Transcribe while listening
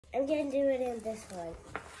I'm gonna do it in this one.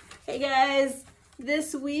 Hey guys,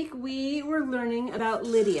 this week we were learning about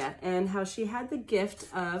Lydia and how she had the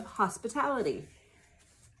gift of hospitality,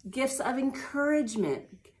 gifts of encouragement,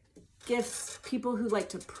 gifts, people who like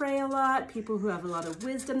to pray a lot, people who have a lot of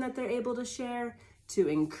wisdom that they're able to share, to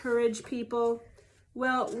encourage people.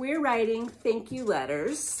 Well, we're writing thank you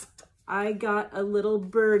letters. I got a little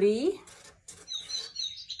birdie.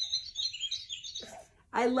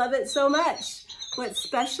 I love it so much. What's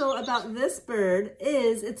special about this bird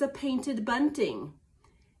is it's a painted bunting.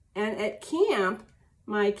 And at camp,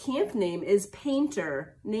 my camp name is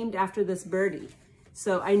Painter, named after this birdie.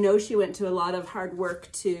 So I know she went to a lot of hard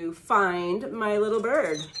work to find my little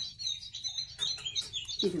bird.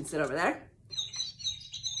 You can sit over there.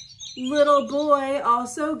 Little boy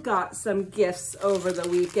also got some gifts over the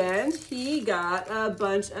weekend. He got a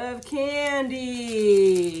bunch of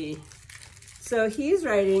candy. So he's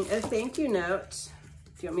writing a thank you note.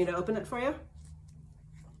 Do you want me to open it for you?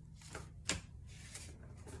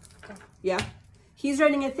 Yeah. He's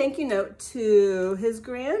writing a thank you note to his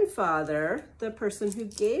grandfather, the person who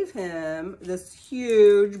gave him this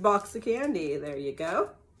huge box of candy. There you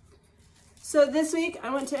go. So this week, I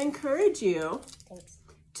want to encourage you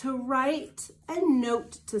to write a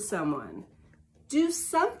note to someone. Do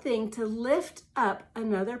something to lift up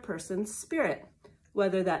another person's spirit,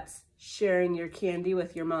 whether that's sharing your candy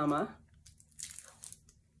with your mama,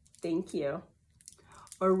 thank you,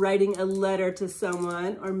 or writing a letter to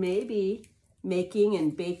someone, or maybe making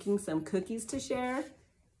and baking some cookies to share.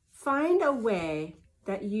 Find a way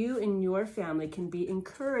that you and your family can be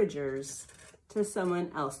encouragers to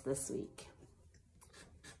someone else this week.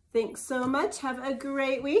 Thanks so much. Have a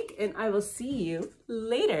great week, and I will see you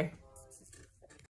later.